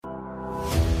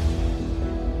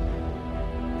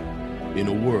In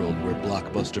a world where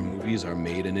blockbuster movies are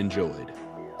made and enjoyed,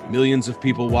 millions of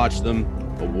people watch them,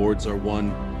 awards are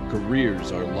won,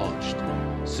 careers are launched,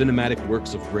 cinematic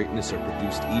works of greatness are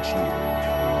produced each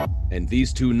year. And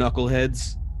these two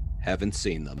knuckleheads haven't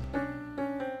seen them.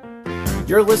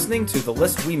 You're listening to The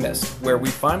List We Missed, where we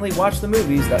finally watch the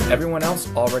movies that everyone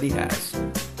else already has.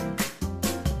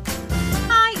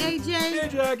 Hi, AJ. Hey,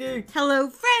 Jackie. Hello,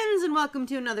 friends, and welcome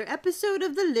to another episode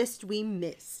of The List We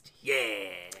Missed. Yeah.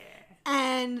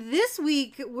 And this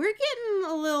week, we're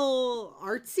getting a little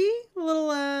artsy, a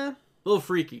Little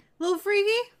freaky. little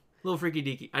freaky. Little freaky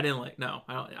deaky. I didn't like, no,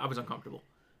 I was uncomfortable.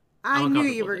 I I'm knew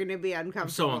you uncomfortable were with it. going to be I'm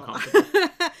uncomfortable. so uncomfortable.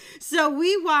 So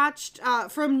we watched,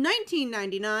 from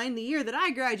 1999, the year that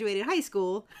I graduated high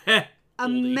school, Oldie.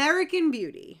 American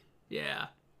Beauty. Yeah.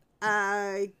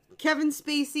 Kevin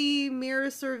Spacey, Mira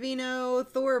Sorvino,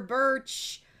 Thor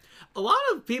Birch. A lot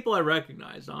of people I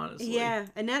recognized, honestly. Yeah,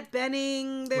 Annette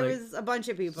Bening. There Like, was a bunch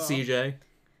of people. CJ.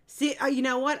 See, you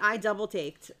know what? I double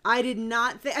taked. I did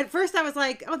not. At first, I was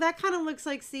like, "Oh, that kind of looks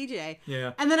like CJ."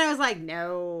 Yeah. And then I was like,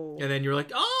 "No." And then you're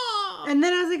like, oh! And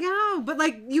then I was like, "Oh," but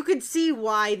like you could see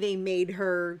why they made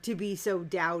her to be so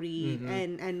dowdy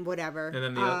and whatever. And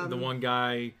then the one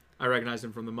guy, I recognized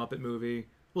him from the Muppet movie.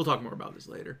 We'll talk more about this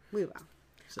later. We will.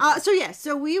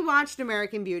 So we watched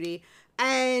American Beauty,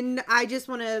 and I just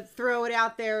want to throw it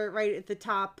out there right at the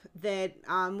top that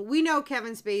we know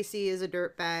Kevin Spacey is a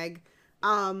dirtbag.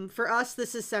 For us,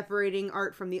 this is separating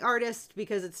art from the artist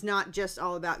because it's not just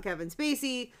all about Kevin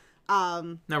Spacey.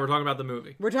 Now we're talking about the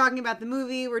movie. We're talking about the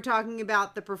movie, we're talking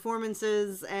about the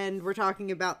performances, and we're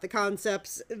talking about the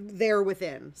concepts there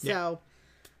within. So,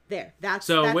 that's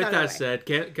So that's with out of the that way. said,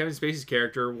 Kevin Spacey's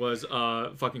character was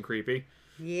fucking creepy.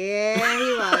 Yeah,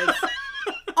 he was.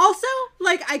 Also,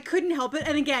 like, I couldn't help it.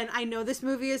 And again, I know this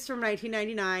movie is from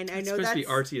 1999. I know supposed to that's be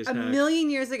artsy as a heck. million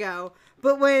years ago.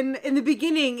 But when, in the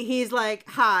beginning, he's like,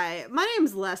 "Hi, my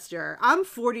name's Lester. I'm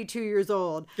 42 years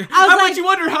old." I bet you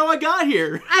wonder how I got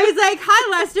here. I was like, "Hi,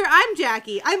 Lester. I'm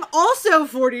Jackie. I'm also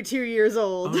 42 years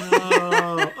old."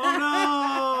 Oh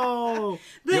no!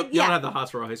 But, You yeah. don't have the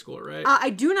hots for a high schooler, right? I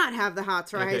do not have the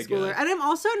hots for a Okay, high schooler, good. and I'm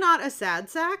also not a sad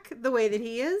sack the way that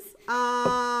he is.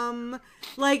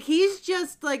 Like he's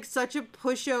just like such a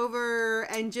pushover,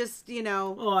 and just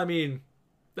Well, I mean,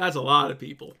 that's a lot of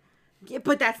people.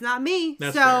 but that's not me.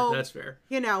 That's so fair. That's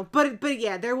fair. but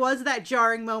yeah, there was that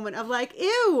jarring moment of like,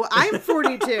 ew, I'm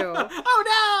 42. Oh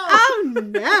Oh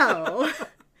no.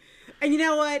 And you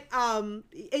know what?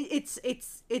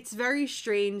 It's very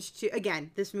strange to,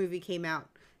 again, this movie came out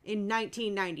in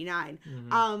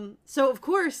 1999. So of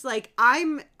course, like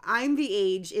I'm the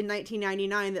age in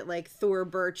 1999 that like Thor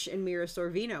Birch and Mira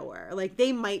Sorvino were. Like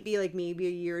they might be like maybe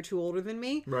a year or two older than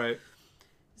me. Right.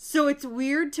 So it's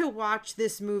weird to watch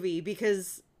this movie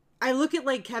because I look at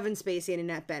like Kevin Spacey and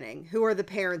Annette Bening, who are the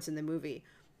parents in the movie,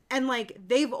 and like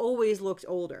they've always looked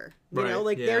older. You know, Right,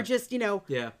 like yeah. they're just,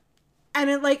 Yeah. and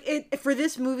it for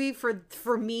this movie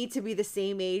for me to be the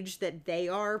same age that they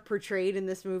are portrayed in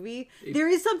this movie, there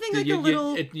is something like a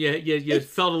little You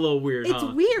felt a little weird, it's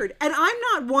huh? weird. And I'm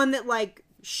not one that like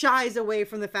shies away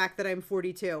from the fact that I'm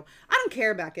 42. I don't care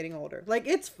about getting older. Like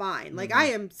it's fine. Like I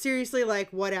am seriously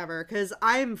like whatever, cuz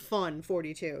I'm fun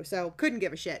 42. So couldn't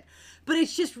give a shit. But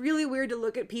it's just really weird to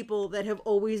look at people that have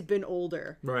always been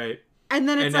older. Right. And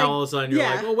then it's And like, now all of a sudden you're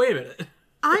like, oh, wait a minute.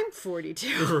 I'm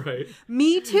 42. Right.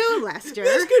 Me too, Lester.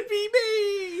 This could be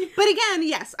me. But again,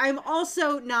 yes, I'm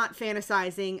also not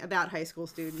fantasizing about high school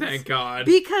students. Thank God.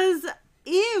 Because,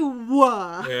 ew.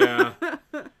 Yeah.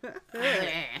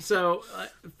 So,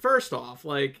 first off,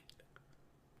 like,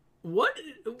 what?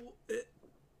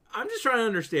 I'm just trying to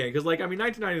understand because, like, I mean,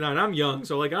 1999. I'm young,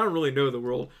 so like, I don't really know the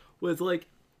world with like,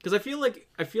 because I feel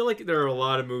like there are a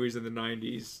lot of movies in the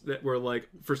 90s that were like,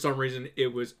 for some reason,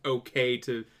 it was okay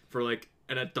for like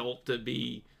an adult to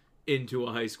be into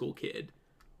a high school kid,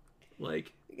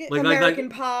 like American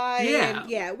Pie. Yeah, And,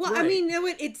 yeah. Well, I right. mean, you know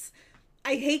what?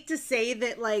 I hate to say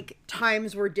that, like,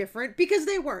 times were different because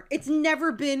they weren't. It's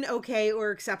never been okay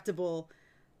or acceptable,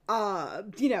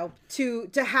 to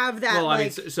have that, Well, I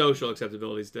like... mean, social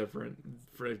acceptability is different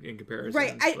in comparison.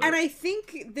 Right, and I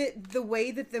think that the way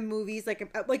that the movies, like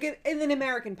in an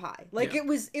American Pie, like Yeah.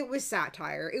 it was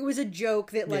satire. It was a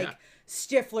joke that like Yeah.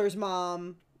 Stifler's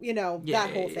mom, that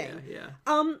whole thing. Yeah.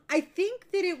 I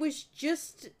think that it was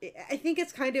just, I think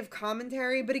it's kind of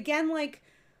commentary, but again, like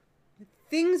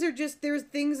things are just, there's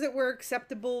things that were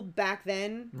acceptable back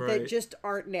then that Right. just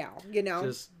aren't now.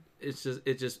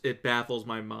 It baffles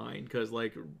my mind because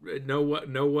like no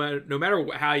matter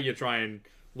how you try and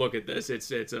look at this,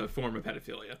 it's a form of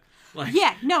pedophilia. Like,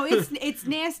 Yeah, no, it's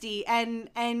nasty, and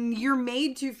you're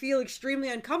made to feel extremely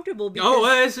uncomfortable because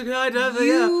oh, it's a good idea.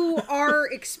 you are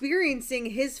experiencing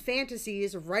his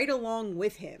fantasies right along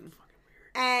with him,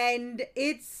 and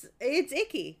it's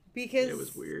icky because It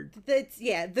was weird.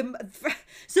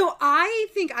 So I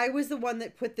think I was the one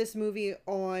that put this movie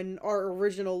on our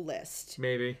original list.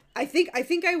 Maybe. I think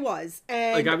I was,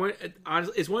 and Like I went.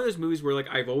 Honestly, it's one of those movies where like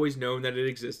I've always known that it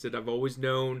existed. I've always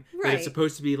known that Right. it's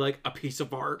supposed to be like a piece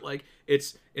of art. Like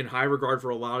it's in high regard for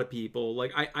a lot of people.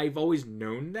 Like I've always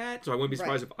known that, so I wouldn't be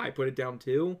surprised if I put it down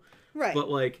too. right. But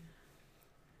like,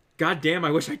 god damn, I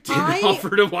wish I didn't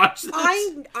offer to watch this.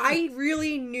 I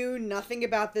really knew nothing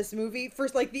about this movie.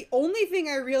 First, like, the only thing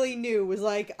I really knew was,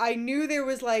 like, I knew there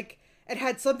was, like, it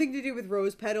had something to do with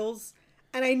rose petals.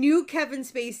 And I knew Kevin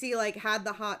Spacey, like, had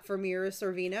the hot for Mira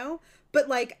Sorvino. But,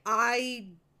 like, I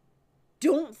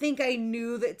don't think I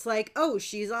knew that it's like, oh,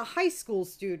 she's a high school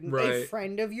student, a Right.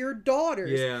 friend of your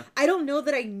daughter's. Yeah. I don't know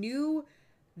that I knew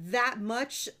that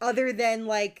much other than,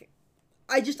 like,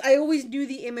 I always knew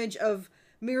the image of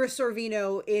Mira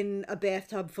Sorvino in a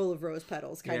bathtub full of rose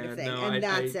petals kind of thing, no, and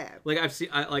that's it. Like I've seen,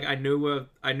 I knew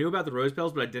about the rose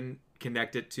petals, but I didn't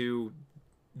connect it to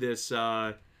this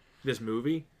this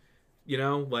movie. You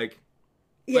know, like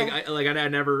Yeah.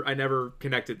 I never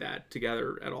connected that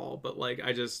together at all. But like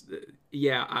I just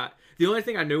the only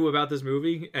thing I knew about this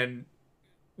movie, and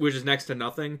which is next to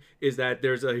nothing, is that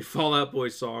there's a Fall Out Boy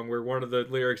song where one of the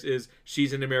lyrics is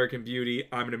 "She's an American Beauty,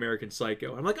 I'm an American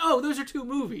Psycho." I'm like, oh, those are two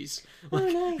movies.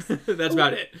 Like, nice. That's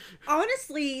about it.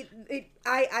 Honestly,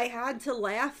 I had to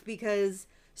laugh because,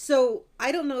 so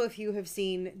I don't know if you have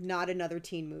seen Not Another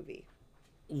Teen Movie.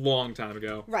 Long time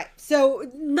ago. Right. So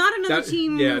Not Another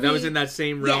Teen Movie. Yeah, that was in that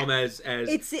same realm as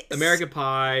It's American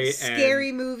Pie and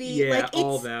Scary Movie. Yeah, like,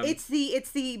 all of them. It's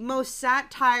the most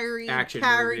satire Action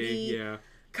parody movie, yeah.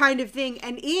 kind of thing.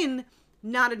 And in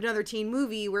Not Another Teen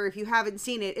Movie, where if you haven't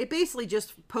seen it, it basically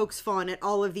just pokes fun at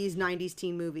all of these 90s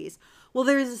teen movies. Well,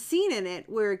 there's a scene in it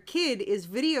where a kid is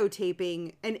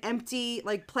videotaping an empty,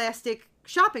 like, plastic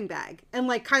shopping bag. And,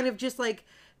 like, kind of just, like,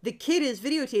 the kid is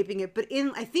videotaping it. But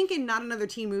I think in Not Another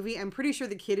Teen Movie, I'm pretty sure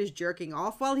the kid is jerking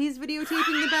off while he's videotaping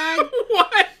the bag.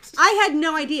 What? I had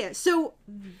no idea. So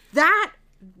that...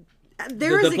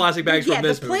 There is the plastic bags from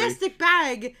this movie. the plastic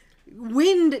bag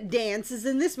wind dance is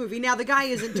in this movie. Now, the guy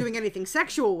isn't doing anything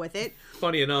sexual with it.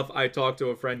 Funny enough, I talked to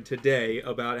a friend today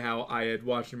about how I had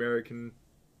watched American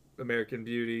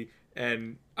Beauty,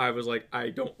 and I was like, I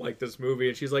don't like this movie,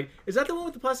 and she's like, is that the one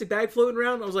with the plastic bag floating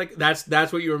around? I was like, that's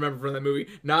what you remember from that movie,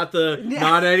 not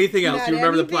anything else. Not You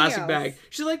remember the anything plastic else. bag.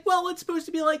 She's like, well, it's supposed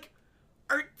to be like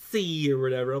artsy or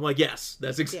whatever. I'm like, yes,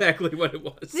 that's exactly what it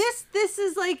was. This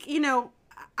is like, you know,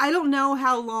 I don't know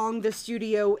how long the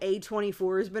studio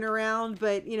A24 has been around,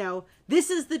 but, you know, this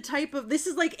is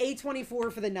like A24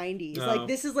 for the 90s. Oh. Like,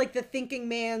 this is like the thinking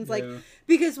man's, like, Yeah.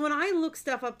 because when I look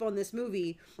stuff up on this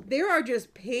movie, there are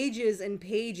just pages and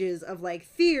pages of, like,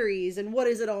 theories and what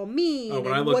does it all mean, Oh,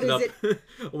 when I and looked what it is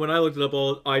up, when I looked it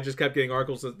up, I just kept getting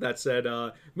articles that said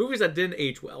movies that didn't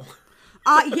age well.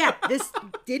 Yeah, this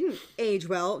didn't age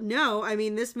well. No, I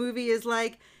mean, this movie is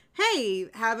like, hey,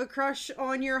 have a crush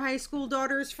on your high school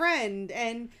daughter's friend,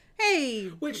 and hey,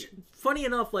 Which, funny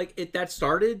enough, like that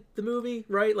started the movie,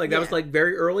 right? Like that was Yeah. like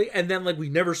very early, and then like we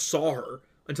never saw her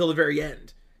until the very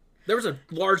end. There was a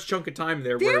large chunk of time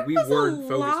there where we weren't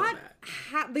focused on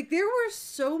that. like there were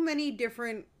so many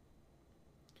different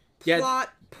Yeah, plot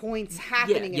points Yeah,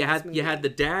 happening. you in this movie. had the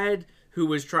dad who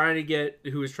was trying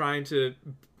to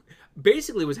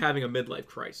basically was having a midlife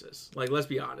crisis. Like, let's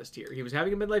be honest here. He was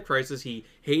having a midlife crisis. He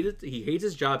hates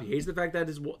his job. He hates the fact that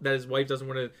his wife doesn't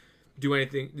want to do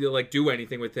anything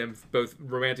with him, both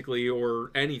romantically or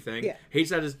anything. Yeah. Hates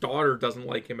that his daughter doesn't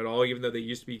like him at all, even though they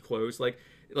used to be close. Like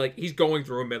he's going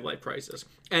through a midlife crisis.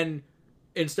 And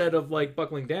instead of like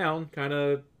buckling down, kind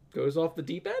of goes off the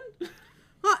deep end.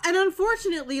 Well, and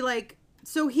unfortunately, like,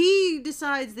 so he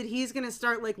decides that he's going to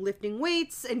start, like, lifting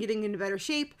weights and getting into better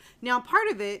shape. Now,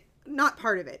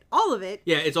 all of it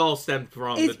Yeah, it's all stemmed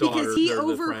from is the daughter. because he or the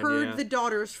overheard friend, yeah. the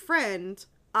daughter's friend.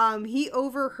 He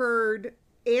overheard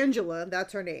Angela,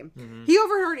 that's her name. He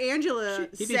overheard Angela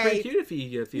He'd be say, pretty cute if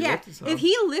he lifted some. if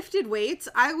he lifted weights,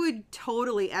 I would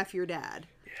totally F your dad.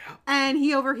 Yeah. And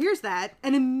he overhears that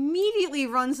and immediately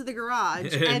runs to the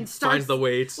garage and starts finds the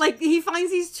weights. Like, he finds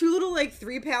these two little, like,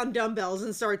 3-pound dumbbells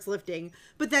and starts lifting.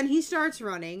 But then he starts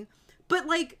running. But,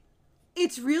 like,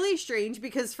 it's really strange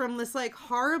because from this, like,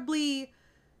 horribly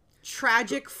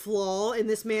tragic flaw in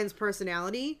this man's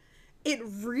personality, it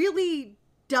really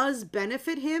does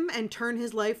benefit him and turn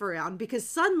his life around, because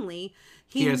suddenly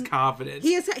he has confidence.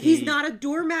 He's not a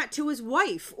doormat to his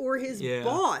wife or his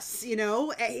boss, you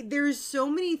know? There's so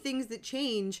many things that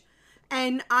change.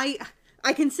 And I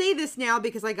can say this now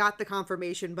because I got the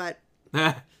confirmation, but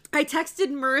I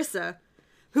texted Marissa,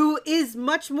 who is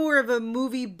much more of a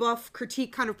movie buff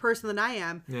critique kind of person than I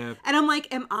am. Yeah. And I'm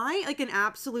like, am I like an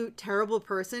absolute terrible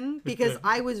person? Because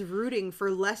I was rooting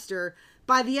for Lester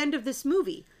by the end of this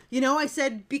movie. You know, I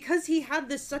said, because he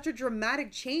had such a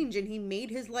dramatic change and he made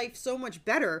his life so much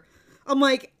better. I'm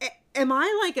like, am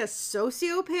I like a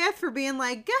sociopath for being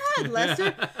like, go ahead,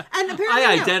 Lester? And apparently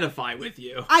I identify with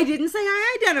you. I didn't say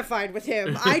I identified with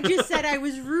him. I just said I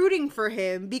was rooting for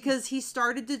him because he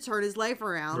started to turn his life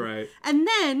around. Right. And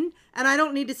then, and I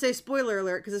don't need to say spoiler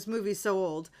alert because this movie's so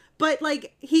old, but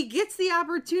like he gets the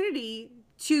opportunity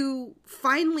to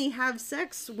finally have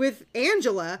sex with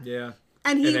Angela. Yeah.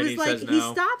 And he was like, he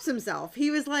stops himself. He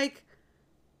was like,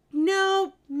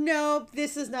 no,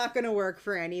 this is not going to work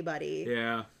for anybody.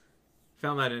 Yeah.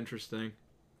 Found that interesting.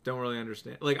 Don't really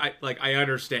understand. I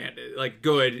understand it. Like,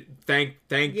 good. Thank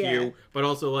you. But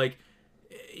also, like,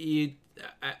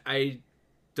 I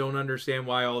don't understand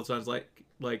why all of a sudden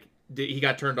it's he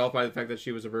got turned off by the fact that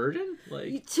she was a virgin.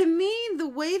 Like, to me, the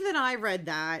way that I read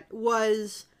that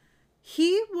was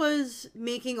he was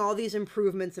making all these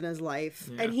improvements in his life,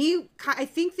 and I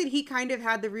think that he kind of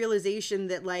had the realization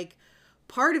that like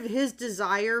part of his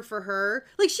desire for her,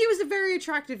 like she was a very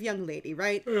attractive young lady,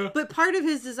 right? Yeah. But part of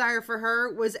his desire for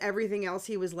her was everything else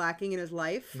he was lacking in his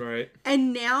life. Right.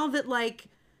 And now that like,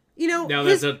 you know, now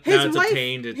his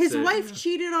wife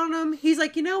cheated on him. He's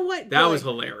like, you know what? That was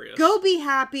hilarious. Go be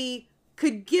happy.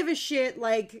 Could give a shit.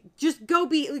 Like, just go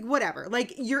be like, whatever.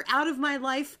 Like, you're out of my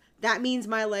life. That means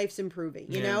my life's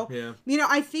improving, you know? Yeah. You know,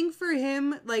 I think for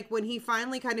him, like, when he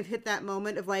finally kind of hit that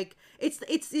moment of, like, it's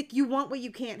like you want what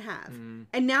you can't have. Mm.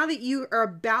 And now that you are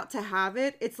about to have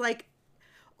it, it's like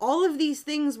all of these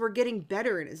things were getting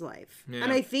better in his life. Yeah.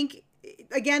 And I think,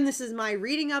 again, this is my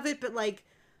reading of it, but, like,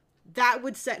 that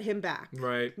would set him back.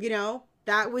 Right. You know?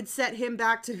 That would set him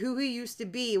back to who he used to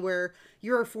be, where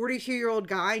you're a 42-year-old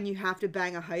guy and you have to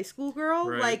bang a high school girl.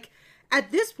 Right. Like,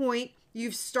 at this point,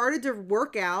 you've started to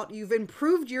work out. You've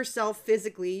improved yourself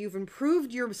physically. You've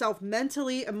improved yourself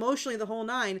mentally, emotionally, the whole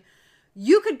nine.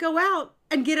 You could go out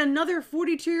and get another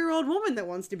 42-year-old woman that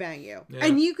wants to bang you. Yeah.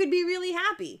 And you could be really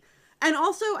happy. And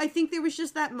also, I think there was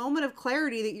just that moment of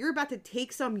clarity that you're about to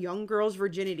take some young girl's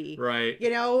virginity. Right. You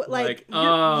know,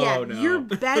 you're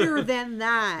better than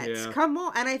that. Yeah. Come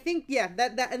on. And I think,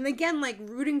 that, and again, like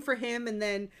rooting for him. And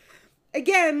then,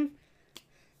 again,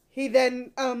 he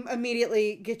then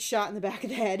immediately gets shot in the back of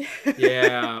the head.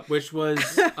 Yeah, which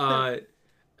was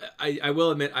I will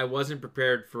admit I wasn't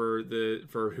prepared for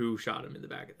who shot him in the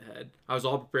back of the head. I was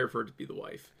all prepared for it to be the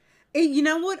wife. You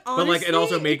know what? Honestly, but like it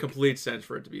also made complete sense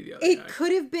for it to be the other guy. It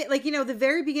could have been like, you know, the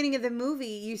very beginning of the movie,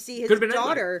 you see his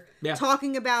daughter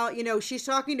talking about, you know, she's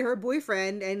talking to her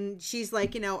boyfriend and she's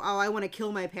like, you know, oh, I want to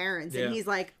kill my parents, and he's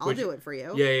like, I'll do it for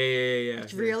you. Yeah.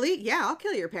 Really? Yeah, I'll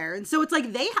kill your parents. So it's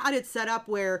like they had it set up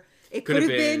where it could have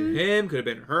been him, could have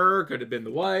been her, could have been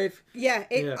the wife. Yeah,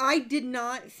 I did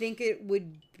not think it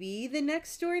would be the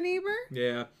next door neighbor.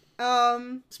 Yeah.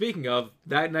 Speaking of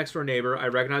that next door neighbor, I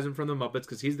recognize him from the Muppets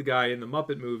because he's the guy in the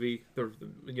Muppet movie,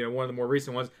 one of the more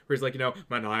recent ones, where he's like,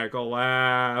 maniacal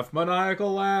laugh.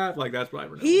 Like that's what I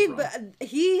remember.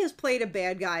 He has played a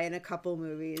bad guy in a couple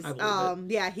movies.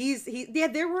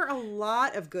 There were a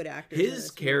lot of good actors.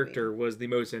 His character was the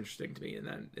most interesting to me in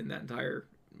the entire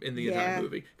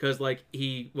movie, because like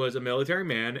he was a military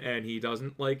man and he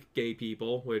doesn't like gay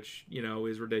people, which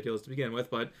is ridiculous to begin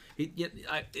with, but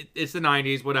it's the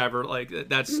 90s, whatever, like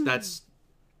that's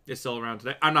it's still around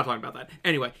today. I'm not talking about that.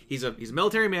 Anyway, he's a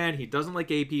military man, he doesn't like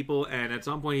gay people, and at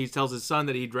some point he tells his son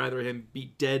that he'd rather him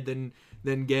be dead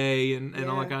than gay and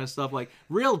all that kind of stuff, like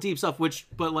real deep stuff,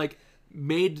 but like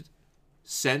made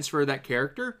sense for that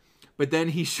character. But then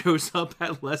he shows up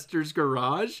at Lester's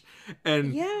garage,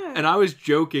 and I was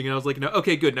joking, and I was like, "No,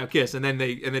 okay, good, now kiss." And then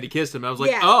he kissed him. And I was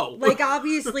like, "Oh!" Like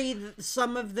obviously,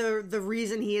 some of the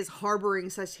reason he is harboring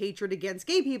such hatred against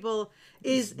gay people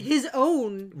is his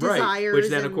own desires. Which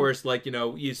then, of course, like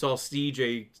you saw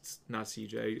not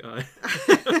CJ,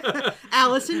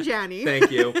 Allison Janney. Thank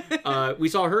you. We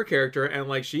saw her character, and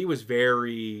like she was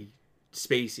very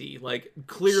Spacey. Like,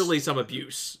 clearly some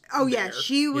abuse. Oh yeah, there,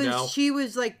 she was you know? she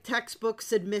was like textbook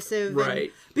submissive,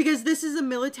 Right. because this is a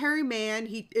military man.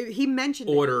 He mentioned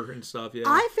Order and stuff. Yeah.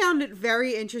 I found it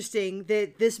very interesting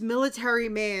that this military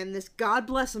man, this God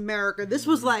bless America, this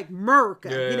was like America,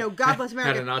 Yeah. God bless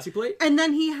America. Had a Nazi plate. And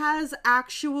then he has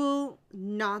actual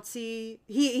Nazi.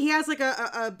 He has like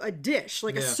a dish,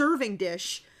 like a Yeah. serving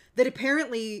dish that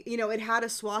apparently, it had a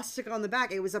swastika on the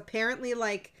back. It was apparently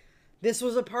like this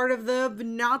was a part of the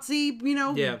Nazi,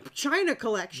 Yeah. China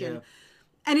collection. Yeah.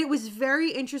 And it was very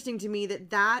interesting to me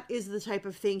that is the type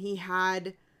of thing he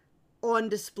had on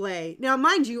display. Now,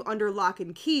 mind you, under lock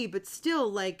and key, but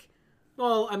still, like,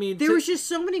 Well, I mean, there was just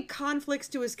so many conflicts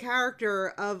to his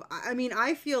character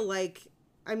I feel like,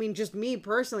 just me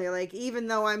personally, like, even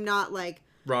though I'm not, like...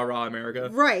 rah rah America.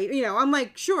 Right, I'm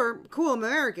like, sure, cool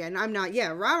American. I'm not,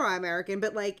 rah-rah American,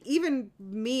 but, like, even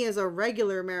me as a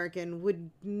regular American would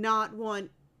not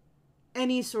want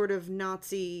any sort of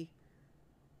Nazi...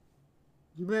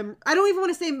 I don't even want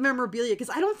to say memorabilia, because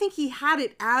I don't think he had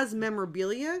it as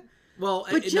memorabilia. Well,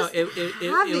 But no, just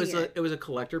having it was a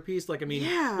collector piece. Like, I mean,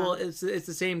 Yeah. well, it's the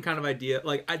same kind of idea.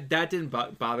 Like, that didn't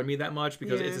bother me that much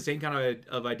because Yeah. it's the same kind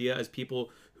of idea as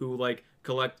people who like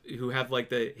who have like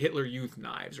the Hitler Youth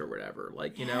knives or whatever.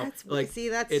 Like, That's, like see,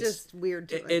 that's it's- just weird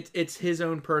to me. it's his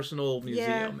own personal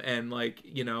museum, and like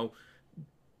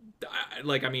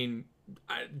I mean.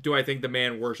 Do I think the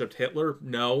man worshipped Hitler?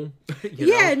 No.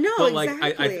 Yeah, no, but like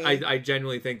exactly. I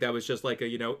genuinely think that was just like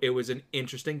it was an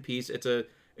interesting piece. It's a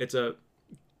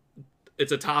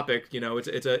topic,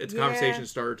 it's a conversation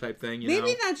starter type thing.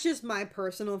 Maybe that's just my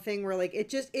personal thing where like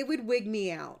it would wig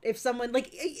me out if someone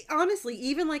like honestly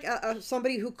even like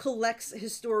somebody who collects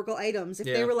historical items if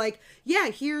they Yeah. were like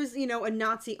here's a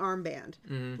Nazi armband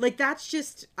Mm-hmm. like that's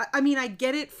just I mean I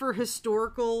get it for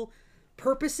historical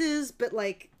purposes but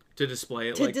like to display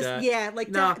it like that. yeah like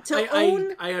No, to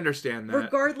own I understand that.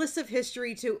 regardless of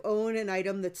history to own an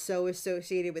item that's so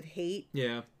associated with hate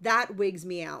Yeah. that wigs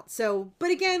me out. So,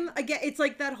 but again, it's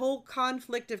like that whole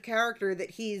conflict of character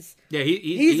that he's Yeah,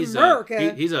 He's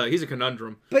America. He's a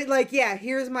conundrum. but like,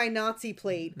 here's my Nazi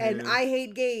plate, and Yeah. I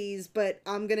hate gays, but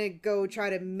I'm gonna go try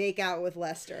to make out with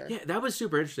Lester. Yeah, that was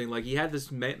super interesting. Like, he had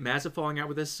this massive falling out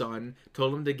with his son,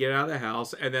 told him to get out of the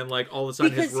house, and then like all of a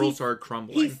sudden his world started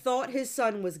crumbling. He thought his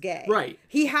son was gay. Right.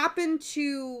 He happened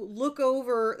to look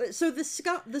over. So the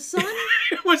son.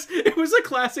 It was a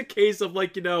classic case of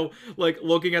like like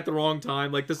looking at the wrong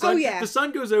time. Like the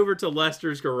son goes over to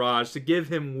Lester's garage to give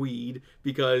him weed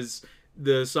because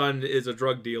the son is a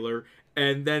drug dealer,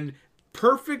 and then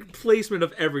perfect placement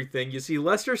of everything. You see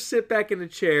Lester sit back in a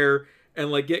chair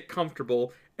and like get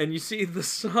comfortable, and you see the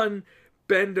son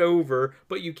bend over,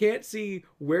 but you can't see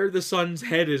where the son's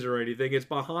head is or anything. It's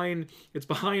behind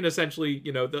essentially,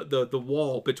 the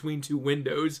wall between two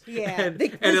windows. Yeah. And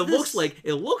it looks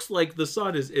like the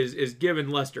son is giving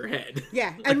Lester head.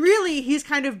 Yeah, and really he's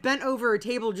kind of bent over a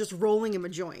table just rolling him a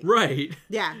joint. Right.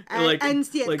 Yeah, Like- and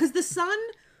yeah, like- because the son,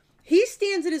 he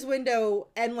stands at his window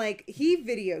and like he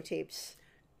videotapes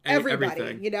everybody.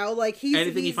 Everything. Like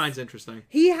Anything he he's- finds interesting.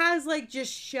 He has like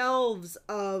just shelves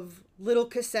of little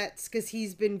cassettes because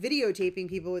he's been videotaping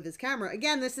people with his camera.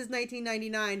 Again, this is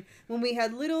 1999 when we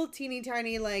had little teeny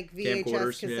tiny like VHS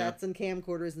Camcorders, cassettes and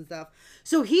camcorders and stuff.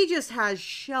 So he just has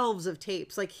shelves of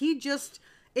tapes. Like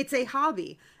it's a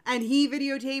hobby. And he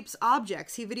videotapes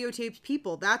objects. He videotapes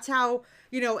people. That's how,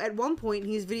 at one point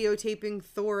he's videotaping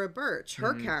Thora Birch,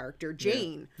 her character,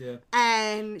 Jane. Yeah.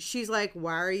 And she's like,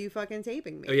 why are you fucking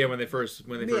taping me? Oh yeah, when they first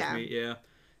meet, yeah.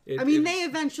 I mean, they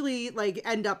eventually like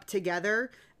end up together,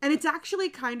 and it's actually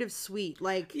kind of sweet.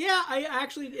 Like, yeah, I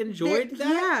actually enjoyed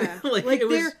that. Yeah, like it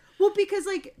was. Well, because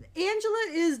like Angela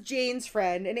is Jane's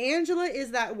friend, and Angela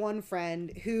is that one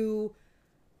friend who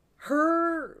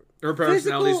her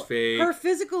personality's fake. Her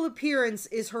physical appearance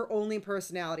is her only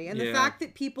personality. And the Yeah. fact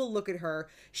that people look at her,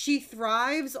 she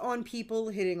thrives on people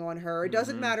hitting on her. It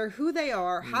doesn't matter who they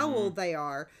are, how old they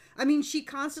are. I mean, she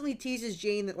constantly teases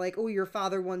Jane that, like, oh, your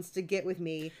father wants to get with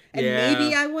me. And Yeah.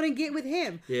 maybe I want to get with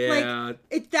him. Yeah.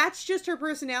 Like, that's just her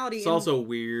personality. It's also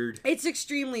weird. It's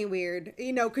extremely weird,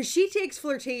 because she takes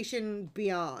flirtation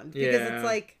beyond. Because Yeah. it's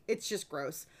like, it's just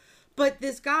gross. But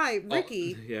this guy,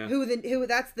 Ricky, yeah. who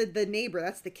that's the neighbor,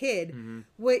 that's the kid.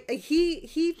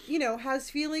 He has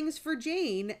feelings for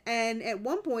Jane, and at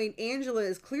one point Angela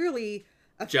is clearly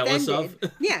offended. Jealous of?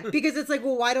 Yeah, because it's like,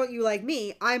 well, why don't you like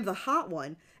me? I'm the hot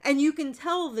one, and you can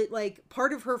tell that like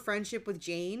part of her friendship with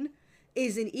Jane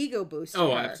is an ego boost. Oh,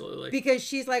 for her. absolutely. Because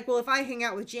she's like, well, if I hang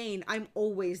out with Jane, I'm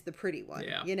always the pretty one.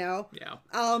 Yeah. Yeah.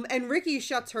 Yeah. And Ricky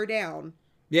shuts her down.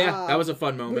 Yeah, that was a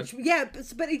fun moment. But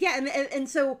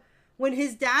so when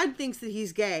his dad thinks that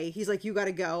he's gay, he's like, you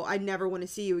gotta go. I never want to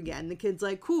see you again. The kid's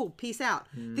like, cool, peace out.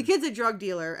 The kid's a drug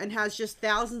dealer and has just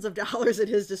thousands of dollars at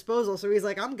his disposal. So he's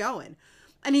like, I'm going.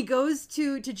 And he goes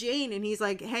to Jane and he's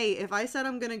like, hey, if I said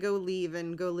I'm going to go leave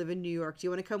and go live in New York, do you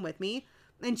want to come with me?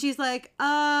 And she's like,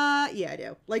 yeah, I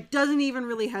do. Like, doesn't even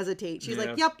really hesitate. She's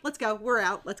like, yep, let's go. We're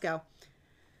out. Let's go.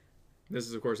 This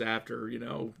is, of course, after,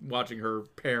 watching her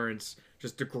parents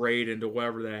just degrade into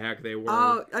whatever the heck they were.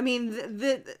 Oh, I mean,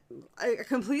 a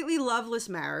completely loveless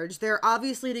marriage. They're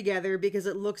obviously together because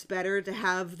it looks better to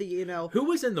have the, Who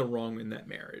was in the wrong in that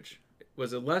marriage?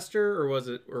 Was it Lester or was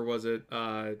it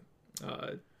Carolyn?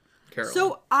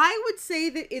 So I would say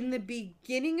that in the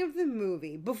beginning of the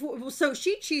movie, so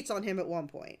she cheats on him at one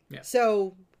point. Yeah.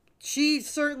 So she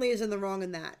certainly is in the wrong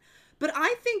in that. But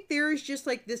I think there is just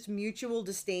like this mutual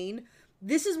disdain.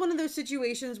 This is one of those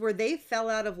situations where they fell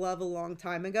out of love a long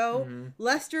time ago. Mm-hmm.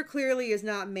 Lester clearly is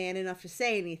not man enough to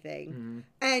say anything. Mm-hmm.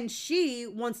 And she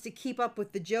wants to keep up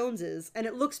with the Joneses. And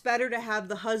it looks better to have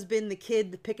the husband, the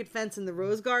kid, the picket fence, and the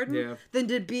rose garden than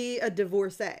to be a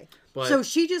divorcee. So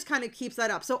she just kind of keeps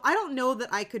that up. So I don't know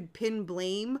that I could pin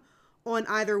blame on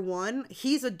either one.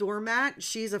 He's a doormat.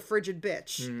 She's a frigid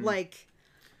bitch. Mm-hmm.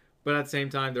 But at the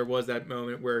same time, there was that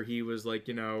moment where he was like,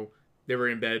 they were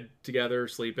in bed together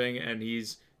sleeping and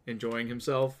he's enjoying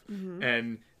himself. Mm-hmm.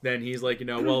 And then he's like,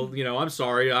 well, I'm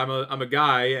sorry. I'm a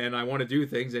guy and I want to do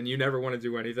things and you never want to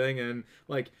do anything. And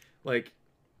like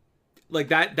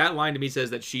that line to me says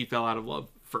that she fell out of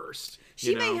love first.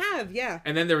 She may have, yeah.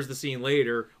 And then there was the scene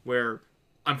later where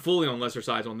I'm fully on Lester's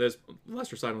side on this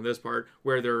part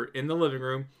where they're in the living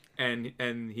room and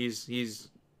he's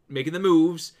making the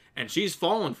moves and she's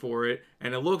falling for it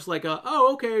and it looks like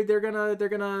okay, they're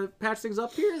gonna patch things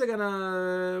up here, they're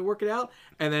gonna work it out,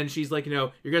 and then she's like,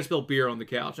 you're gonna spill beer on the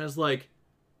couch, and it's like,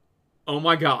 oh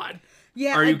my god.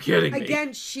 Yeah, are you kidding me?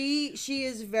 Again, she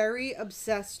is very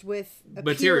obsessed with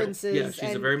appearances. Yeah,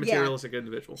 she's a very materialistic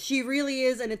individual. She really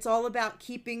is, and it's all about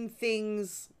keeping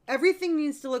things. Everything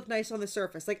needs to look nice on the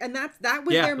surface, and that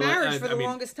was their marriage for the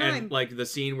longest time. And like the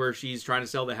scene where she's trying to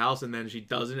sell the house and then she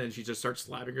doesn't, and she just starts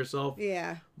slapping herself.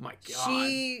 Yeah, my god.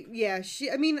 I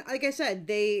mean, like I said,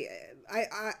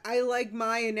 I like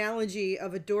my analogy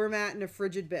of a doormat and a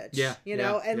frigid bitch. Yeah,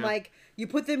 like you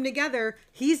put them together,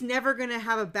 he's never gonna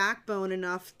have a backbone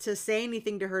enough to say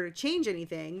anything to her to change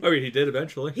anything. I mean, he did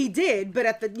eventually. He did, but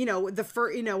at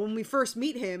when we first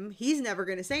meet him, he's never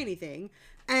gonna say anything,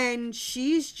 and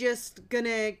she's just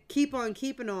gonna keep on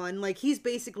keeping on. Like he's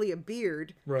basically a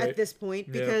beard at this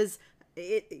point because.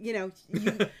 You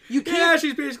can't. Yeah,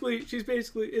 she's basically.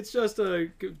 It's just a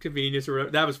convenience or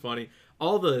whatever. That was funny.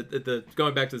 All the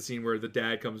going back to the scene where the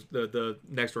dad comes, the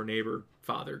next door neighbor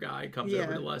father guy comes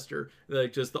over to Lester.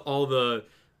 Like just all the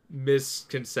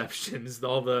misconceptions,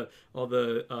 all the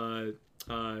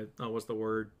what's the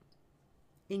word?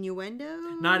 Innuendo?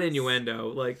 Not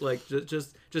innuendo. Like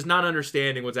just not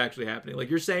understanding what's actually happening. Like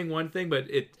you're saying one thing, but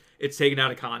it's taken out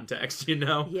of context,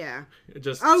 Yeah.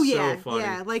 Just so funny.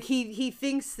 Yeah. Like he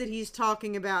thinks that he's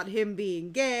talking about him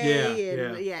being gay.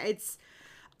 It's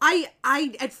I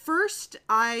at first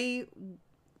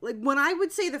when I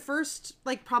would say the first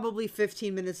probably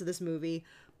 15 minutes of this movie,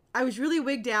 I was really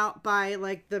wigged out by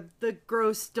the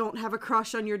gross don't have a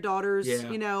crush on your daughter's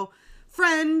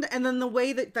friend, and then the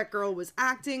way that girl was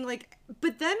acting,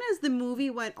 but then as the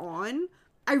movie went on,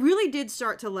 I really did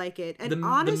start to like it. And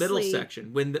honestly, the middle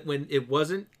section when it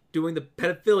wasn't doing the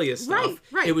pedophilia stuff,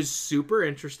 right. It was super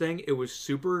interesting. It was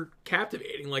super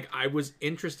captivating. Like I was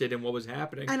interested in what was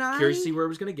happening. And curious to see where it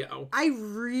was going to go. I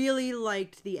really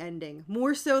liked the ending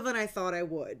more so than I thought I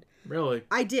would. Really,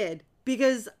 I did,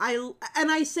 because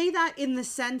I say that in the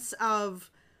sense of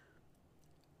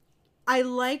I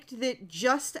liked that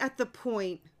just at the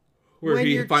point where when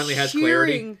he finally has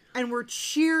clarity and we're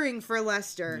cheering for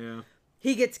Lester. Yeah.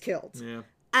 He gets killed. Yeah.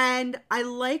 And I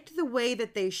liked the way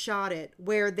that they shot it,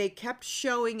 where they kept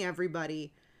showing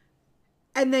everybody,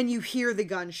 and then you hear the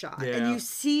gunshot, and you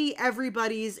see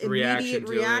everybody's immediate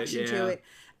reaction to it.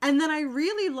 And then I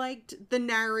really liked the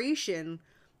narration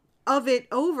of it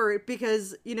over it,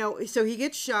 because, so he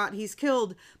gets shot, he's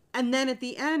killed, and then at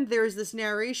the end, there's this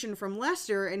narration from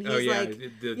Lester, and he's like,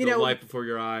 the life before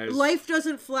your eyes. Life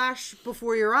doesn't flash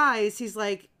before your eyes. He's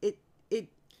like,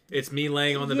 it's me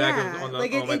laying on the back on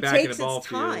my back in a ball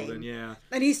field,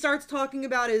 and he starts talking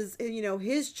about his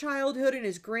childhood and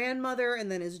his grandmother,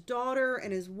 and then his daughter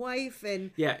and his wife,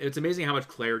 and it's amazing how much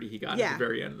clarity he got at the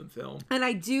very end of the film. And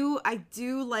I do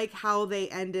like how they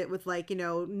end it with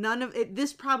none of it.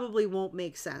 This probably won't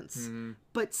make sense,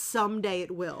 but someday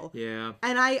it will. Yeah.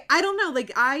 And I don't know,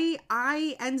 like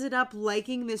I ended up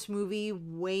liking this movie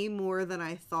way more than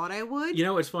I thought I would. You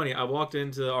know, it's funny. I walked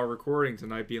into our recording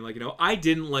tonight being like, I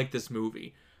didn't like this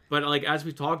movie. But like as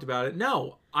we talked about it,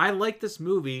 no, I like this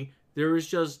movie. There was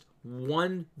just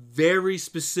one very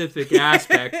specific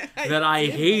aspect that I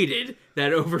hated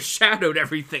that overshadowed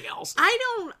everything else.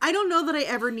 I don't know that I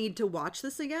ever need to watch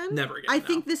this again. Never again. I no.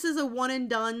 think this is a one and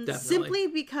done. Definitely. Simply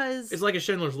because it's like a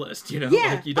Schindler's List, Yeah.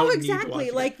 Like you don't exactly. need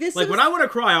to watch Like this. Like when I want to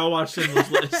cry, I'll watch Schindler's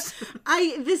List.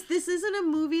 This isn't a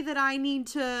movie that I need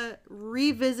to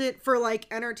revisit for like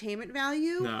entertainment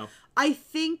value. No. I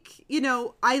think,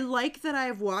 I like that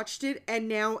I've watched it, and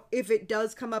now if it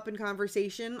does come up in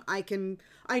conversation,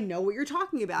 I know what you're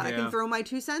talking about. Yeah. I can throw my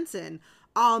 2 cents in.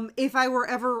 If I were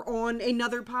ever on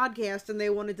another podcast and they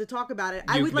wanted to talk about it,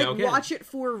 I would watch it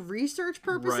for research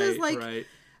purposes. Right.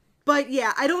 But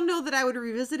yeah, I don't know that I would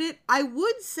revisit it. I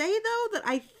would say though that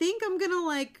I think I'm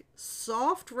gonna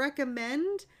soft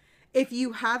recommend if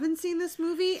you haven't seen this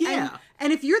movie. Yeah.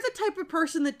 And if you're the type of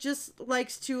person that just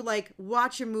likes to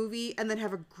watch a movie and then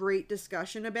have a great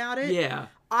discussion about it. Yeah.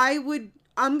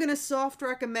 I'm going to soft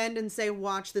recommend and say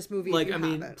watch this movie if you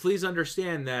haven't. Please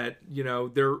understand that,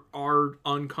 there are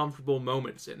uncomfortable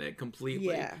moments in it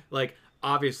completely. Yeah.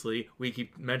 Obviously, we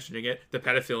keep mentioning it, the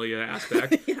pedophilia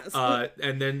aspect. Yes.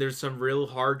 And then there's some real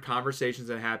hard conversations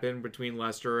that happen between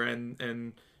Lester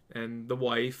and the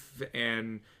wife,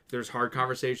 and there's hard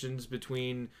conversations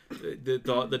between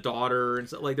the daughter, and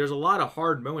so, there's a lot of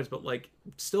hard moments, but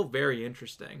still very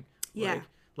interesting. Yeah.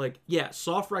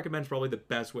 Soft recommend is probably the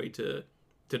best way to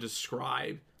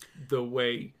describe the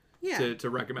way to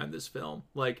recommend this film.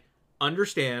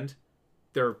 Understand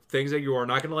there are things that you are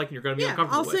not going to like and you're going to be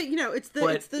uncomfortable with. I'll say,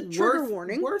 it's the trigger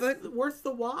warning. Worth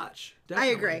the watch.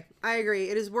 Definitely. I agree.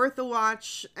 It is worth the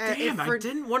watch. Damn, I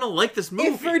didn't want to like this movie.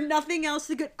 If for nothing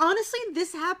else, honestly,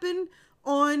 this happened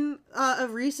on a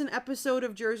recent episode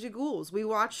of Jersey Ghouls. We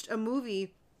watched a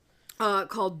movie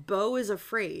called Beau is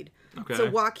Afraid. Okay. It's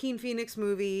a Joaquin Phoenix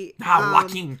movie.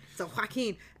 Joaquin. It's a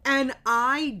Joaquin. And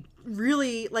I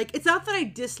really, it's not that I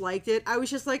disliked it. I was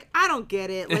just I don't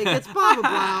get it. It's blah, blah,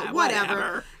 blah,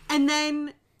 whatever. And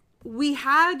then we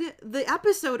had the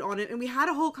episode on it, and we had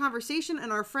a whole conversation,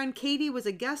 and our friend Katie was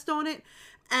a guest on it.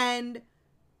 And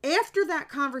after that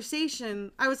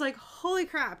conversation, I was like, holy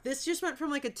crap, this just went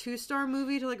from a 2-star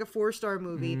movie to a 4-star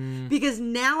movie. Because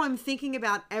now I'm thinking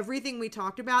about everything we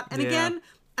talked about. And again,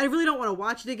 I really don't want to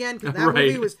watch it again because that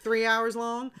movie was 3 hours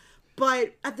long.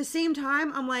 But at the same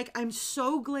time, I'm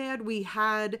so glad we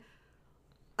had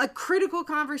a critical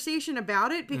conversation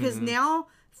about it, because now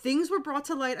things were brought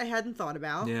to light I hadn't thought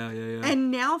about. Yeah.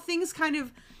 And now things kind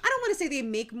of, I don't want to say they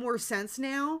make more sense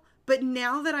now, but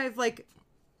now that I've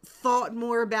thought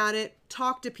more about it,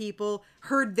 talked to people,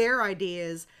 heard their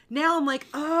ideas, now I'm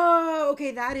oh,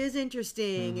 okay, that is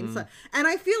interesting. And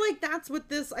I feel that's what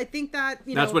this, I think that,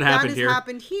 that's what happened here.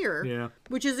 Happened here. Yeah.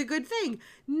 Which is a good thing.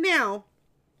 Now,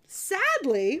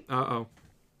 sadly, uh-oh,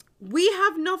 we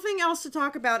have nothing else to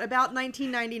talk about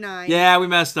 1999. Yeah, we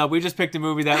messed up. We just picked a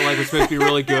movie that was supposed to be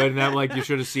really good and that you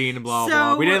should have seen and blah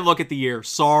blah. We didn't look at the year.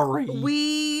 Sorry.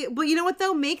 But you know what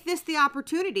though? Make this the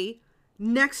opportunity.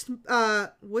 Next,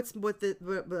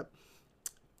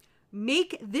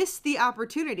 make this the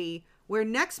opportunity where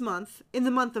next month, in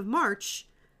the month of March,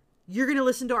 you're going to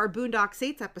listen to our Boondock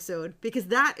Saints episode, because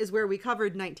that is where we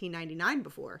covered 1999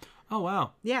 before. Oh,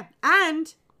 wow. Yeah.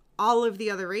 And all of the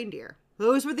other reindeer.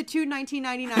 Those were the 2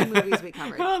 1999 movies we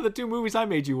covered. Oh, the 2 movies I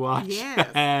made you watch.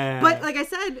 Yes. But like I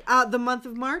said, the month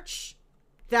of March,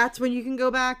 that's when you can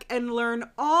go back and learn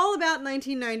all about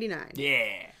 1999.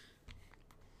 Yeah.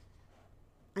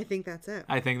 I think that's it.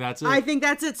 I think that's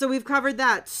it. So we've covered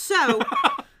that. So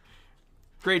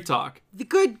great talk. The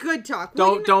good talk.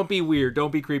 Don't be weird.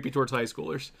 Don't be creepy towards high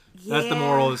schoolers. Yeah. That's the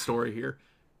moral of the story here.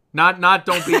 Not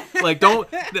don't be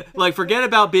don't forget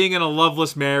about being in a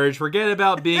loveless marriage. Forget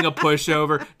about being a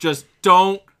pushover. Just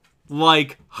don't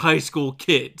like high school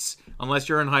kids. Unless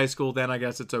you're in high school, then I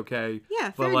guess it's okay.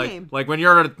 Yeah, fair game. When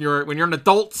you're an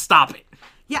adult, stop it.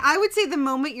 Yeah, I would say the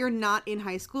moment you're not in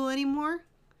high school anymore.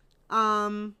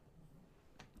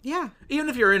 Yeah. Even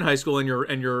if you're in high school and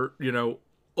you're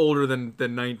older than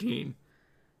 19.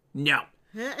 No.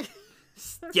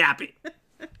 Stop it.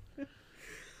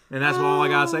 And that's all I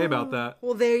gotta say about that.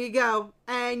 Well, there you go.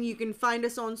 And you can find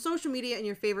us on social media and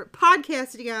your favorite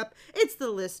podcasting app. It's The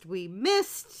List We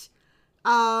Missed.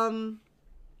 I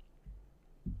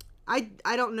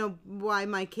don't know why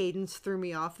my cadence threw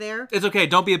me off there. It's okay.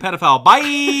 Don't be a pedophile.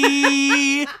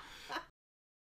 Bye!